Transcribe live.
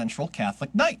Central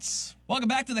Catholic Knights. Welcome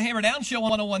back to the Hammer Down Show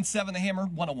on 1017 The Hammer,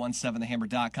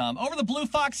 1017thehammer.com. Over the Blue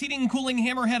Fox Heating and Cooling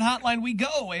Hammerhead Hotline we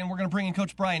go, and we're going to bring in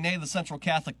Coach Brian Nay of the Central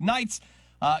Catholic Knights,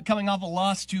 coming off a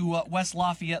loss to West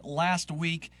Lafayette last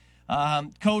week.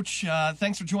 Coach,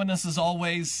 thanks for joining us as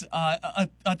always. A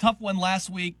tough one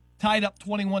last week, tied up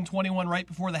 21-21 right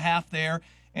before the half there,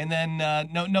 and then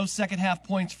no second half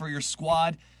points for your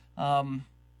squad.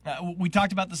 We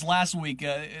talked about this last week.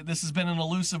 This has been an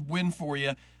elusive win for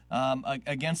you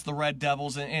against the Red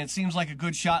Devils, and it seems like a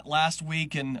good shot last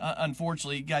week, and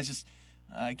unfortunately, you guys just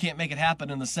can't make it happen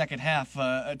in the second half.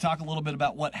 Talk a little bit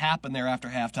about what happened there after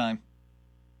halftime.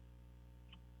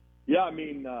 Yeah, I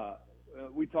mean,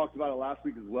 we talked about it last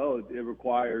week as well. It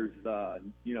requires,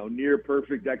 near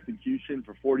perfect execution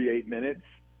for 48 minutes.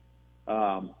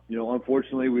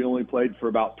 Unfortunately, we only played for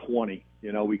about 20.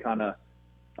 We kind of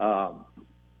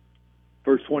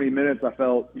first 20 minutes, I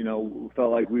felt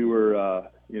like we were,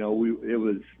 we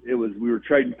were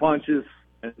trading punches,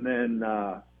 and then,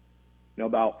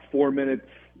 about 4 minutes,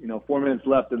 4 minutes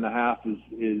left in the half is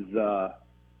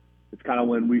it's kind of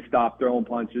when we stop throwing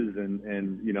punches,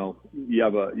 and you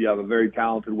have a very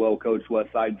talented, well-coached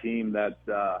West Side team that,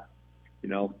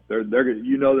 they're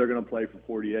going to play for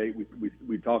 48.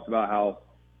 We talked about how,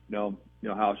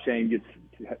 how Shane gets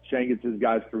his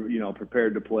guys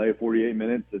prepared to play 48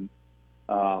 minutes, and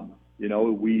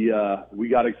we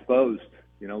got exposed.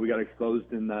 We got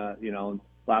exposed in the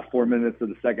last 4 minutes of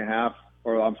the second half,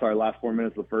 or I'm sorry, last 4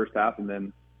 minutes of the first half, and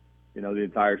then the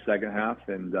entire second half,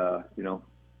 and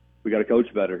we got to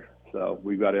coach better. So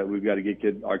we've got to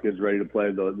get our kids ready to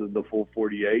play the full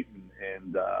 48,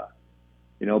 and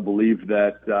believe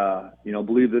that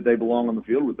they belong on the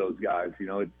field with those guys.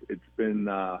 It's been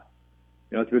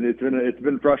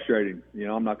frustrating.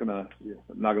 I'm not gonna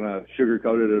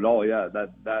sugarcoat it at all. Yeah,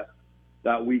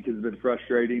 that week has been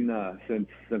frustrating since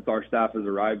our staff has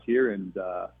arrived here, and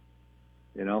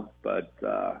we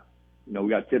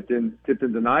got tipped in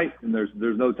tonight, and there's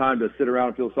no time to sit around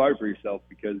and feel sorry for yourself,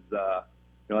 because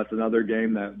that's another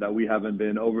game that we haven't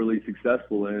been overly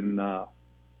successful in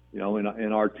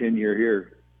in our tenure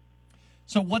here.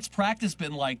 So what's practice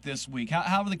been like this week? How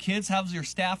have the kids, how's your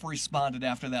staff responded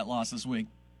after that loss this week?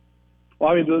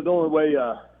 Well, I mean, the only way,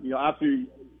 after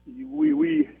we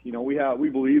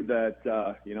believe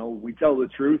that, we tell the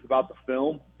truth about the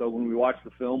film. So when we watch the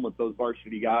film with those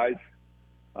varsity guys,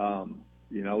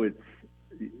 it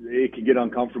can get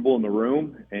uncomfortable in the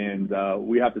room, and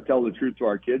we have to tell the truth to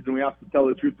our kids, and we have to tell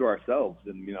the truth to ourselves.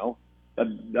 And,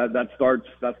 that starts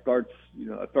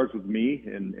with me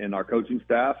and our coaching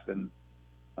staff. And,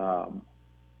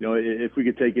 if we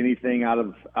could take anything out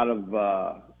of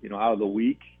the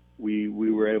week, we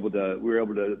were able to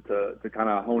kind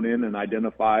of hone in and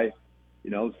identify,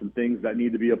 some things that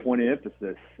need to be a point of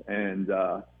emphasis. And,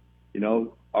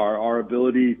 our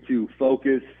ability to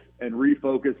focus and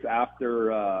refocus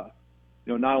after,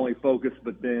 not only focus,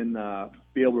 but then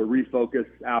be able to refocus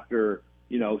after,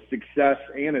 success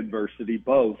and adversity,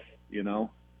 both,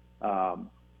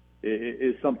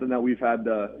 is something that we've had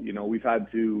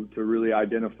to really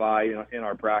identify in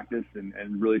our practice,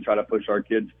 and really try to push our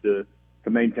kids to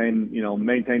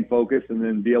maintain focus, and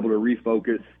then be able to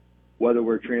refocus, whether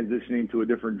we're transitioning to a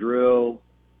different drill,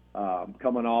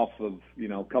 coming off of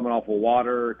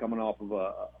water, coming off of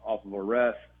a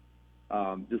rest,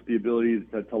 just the ability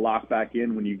to lock back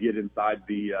in when you get inside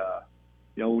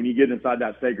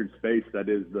that sacred space that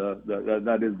is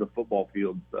the football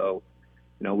field. So,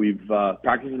 we've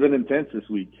practice has been intense this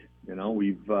week.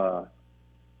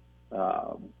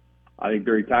 I think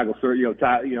during tackle,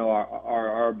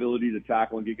 our ability to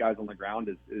tackle and get guys on the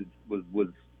ground was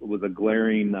a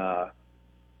glaring.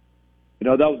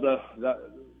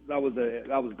 That was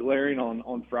glaring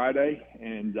on Friday,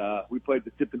 and we played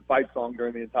the tip and fight song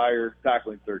during the entire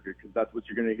tackling circuit, because that's what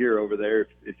you're going to hear over there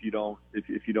if you don't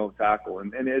tackle.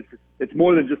 And it's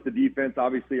more than just the defense.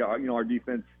 Obviously, our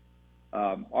defense,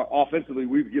 offensively,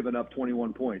 we've given up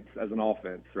 21 points as an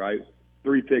offense, right?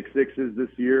 3 pick-sixes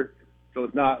this year, so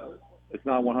it's not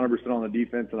 100% on the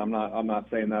defense, and I'm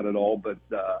not saying that at all, but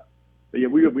yeah,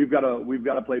 we've got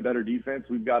to play better defense.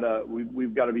 We've got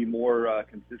to be more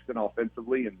consistent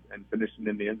offensively and finishing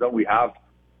in the end zone. We've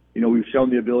shown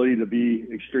the ability to be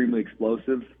extremely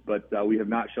explosive, but we have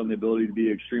not shown the ability to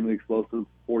be extremely explosive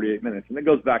 48 minutes. And it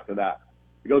goes back to that.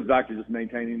 It goes back to just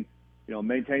maintaining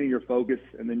your focus,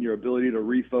 and then your ability to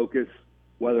refocus,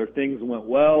 whether things went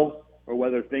well or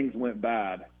whether things went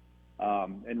bad,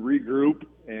 and regroup.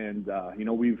 And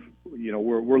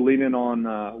we're leaning on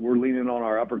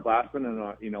our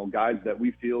upperclassmen and guys that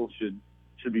we feel should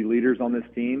be leaders on this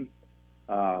team.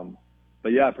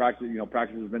 but yeah, practice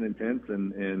has been intense,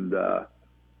 and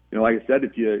like I said,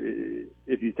 if you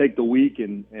take the week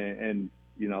and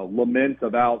lament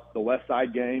about the West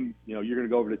Side game, you're going to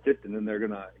go over to Tipton, and you're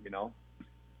going to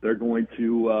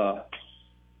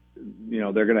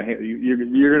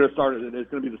start.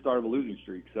 It's going to be the start of a losing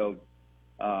streak. So,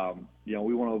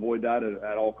 we want to avoid that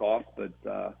at all costs. But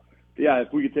yeah,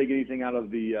 if we could take anything out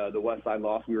of the West Side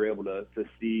loss, we were able to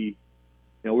see.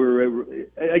 We were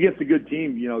against a good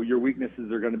team. Your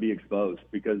weaknesses are going to be exposed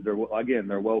because they're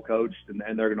well coached,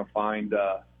 and they're going to find.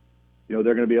 They're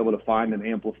going to be able to find and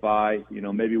amplify.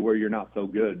 Maybe where you're not so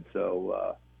good.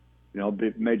 So,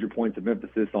 major points of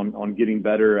emphasis on getting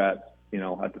better at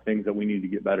the things that we need to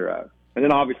get better at, and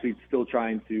then obviously still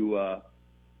trying to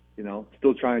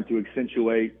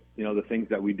accentuate the things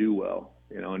that we do well.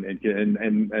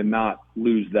 And not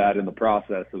lose that in the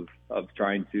process of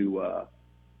trying to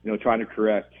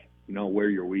correct, where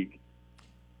you're weak.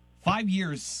 5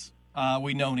 years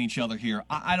we've known each other here.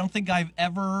 I don't think I've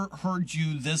ever heard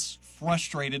you this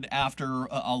frustrated after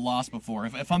a loss before.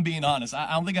 If I'm being honest,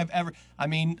 I don't think I've ever. I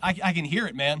mean, I can hear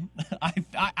it, man.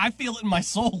 I feel it in my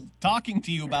soul talking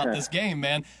to you about this game,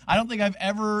 man. I don't think I've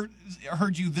ever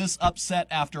heard you this upset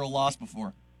after a loss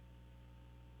before.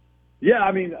 Yeah,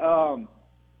 I mean,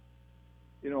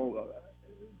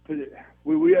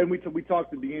 we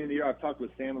talked at the beginning of the year. I've talked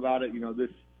with Sam about it.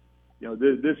 This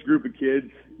group of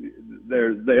kids,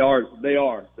 they're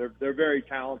very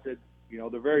talented.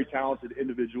 They're very talented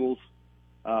individuals.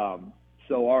 So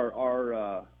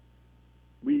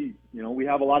we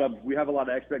have a lot of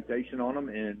expectation on them,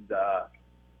 and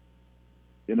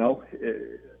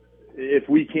if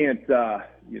we can't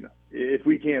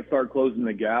start closing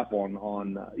the gap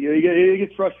on it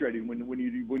gets frustrating when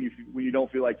you don't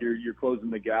feel like you're closing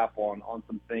the gap on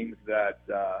some things that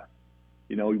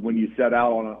when you set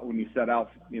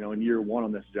out in year one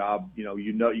on this job,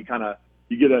 you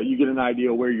get an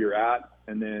idea where you're at,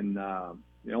 and then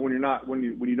when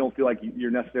you don't feel like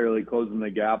you're necessarily closing the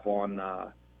gap on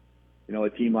a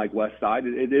team like West Side,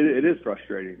 it is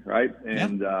frustrating, right?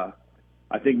 And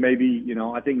I think maybe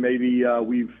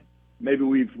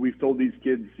we've told these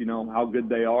kids how good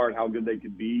they are and how good they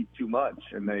could be too much,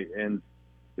 and maybe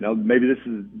this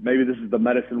is the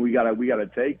medicine we gotta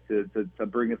take to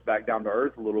bring us back down to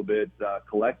earth a little bit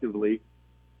collectively,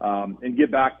 and get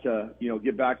back to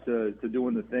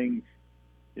doing the things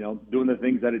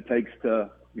that it takes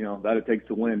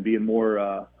to win, being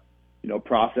more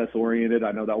process oriented.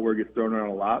 I know that word gets thrown around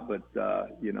a lot, but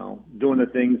doing the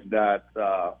things that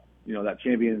that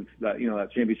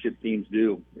championship teams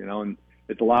do, and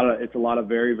it's a lot of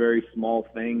very, very small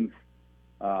things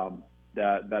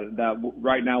that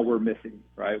right now we're missing,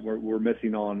 right? We're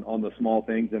missing on the small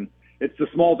things, and it's the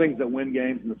small things that win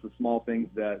games, and it's the small things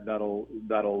that'll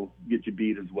get you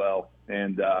beat as well.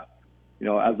 And as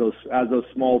those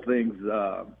small things,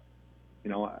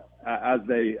 as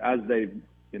they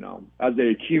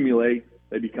accumulate,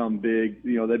 they become big.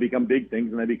 They become big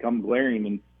things, and they become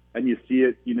glaring, and you see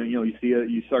it.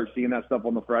 You start seeing that stuff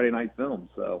on the Friday night film.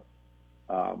 So,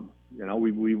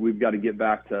 we've got to get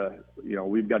back to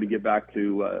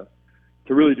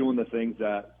really doing the things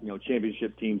that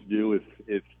championship teams do.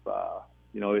 If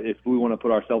we want to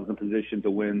put ourselves in position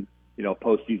to win,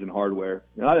 postseason hardware,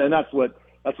 and that's what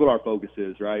our focus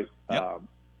is, right? Yep.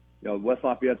 West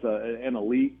Lafayette's an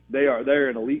elite. They're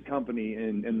an elite company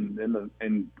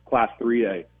in Class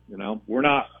 3A.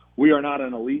 We are not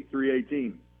an elite 3A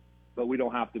team, but we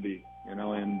don't have to be.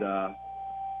 But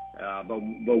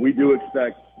we do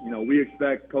expect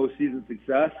postseason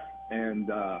success, and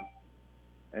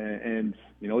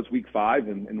it's week 5,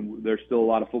 and there's still a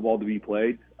lot of football to be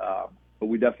played. But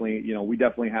we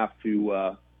definitely have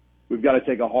to. We've got to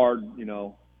take a hard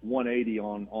 180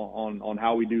 on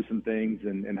how we do some things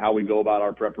and how we go about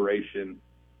our preparation.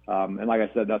 And like I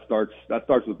said, that starts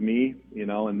with me,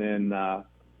 and then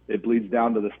it bleeds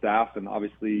down to the staff, and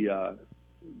obviously the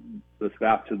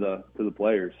staff to the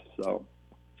players. So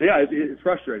yeah, it's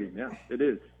frustrating. Yeah, it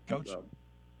is.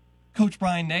 Coach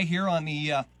Brian Nay here on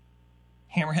the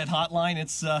Hammerhead Hotline.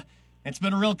 It's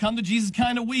been a real come to Jesus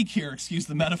kind of week here. Excuse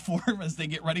the metaphor, as they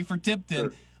get ready for Tipton.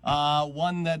 Sure.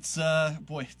 One that's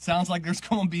it sounds like there's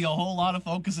going to be a whole lot of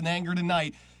focus and anger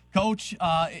tonight. Coach,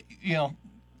 no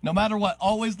matter what,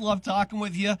 always love talking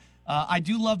with you. I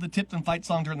do love the Tipton fight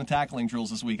song during the tackling drills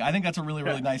this week. I think that's a really,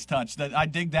 really nice touch. I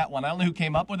dig that one. I don't know who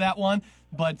came up with that one,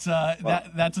 but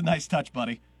that's a nice touch,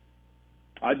 buddy.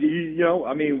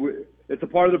 It's a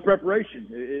part of the preparation.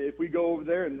 If we go over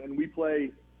there and we play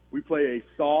a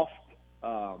soft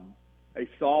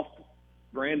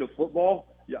brand of football.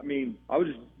 Yeah,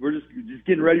 we're just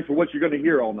getting ready for what you're going to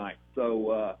hear all night.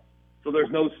 So, so there's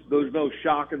no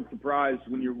shock and surprise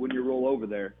when you roll over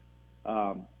there.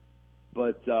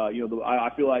 But I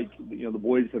feel like the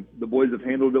boys have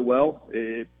handled it well.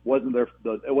 It wasn't the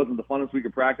funnest week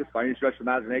of practice by any stretch of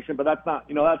imagination, but that's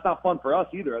not fun for us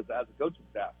either as a coaching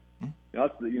staff.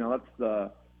 But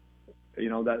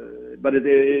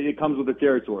it comes with the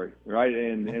territory, right?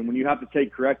 And when you have to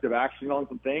take corrective action on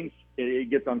some things, it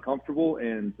gets uncomfortable,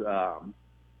 and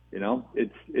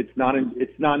it's not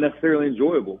necessarily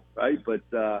enjoyable, right? But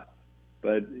the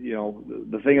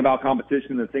thing about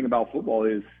competition, the thing about football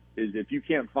is if you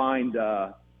can't find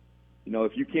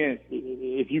if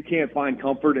you can't find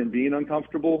comfort in being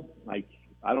uncomfortable, like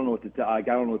I don't know what to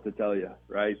tell you,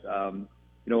 right?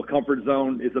 A comfort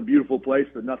zone is a beautiful place,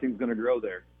 but nothing's going to grow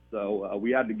there. So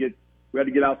we had to get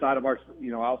outside of our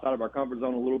comfort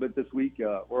zone a little bit this week,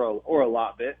 or a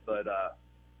lot bit, but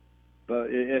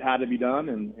it had to be done,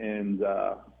 and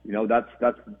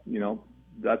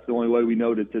that's the only way we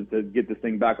know to get this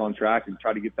thing back on track and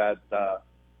try to get that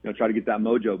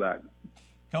mojo back.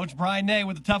 Coach Brian Nay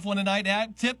with a tough one tonight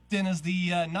at Tipton as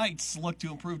the Knights look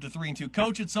to improve to 3-2.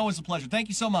 Coach, it's always a pleasure. Thank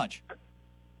you so much.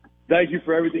 Thank you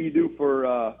for everything you do for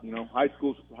high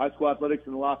school athletics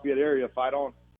in the Lafayette area. Fight on.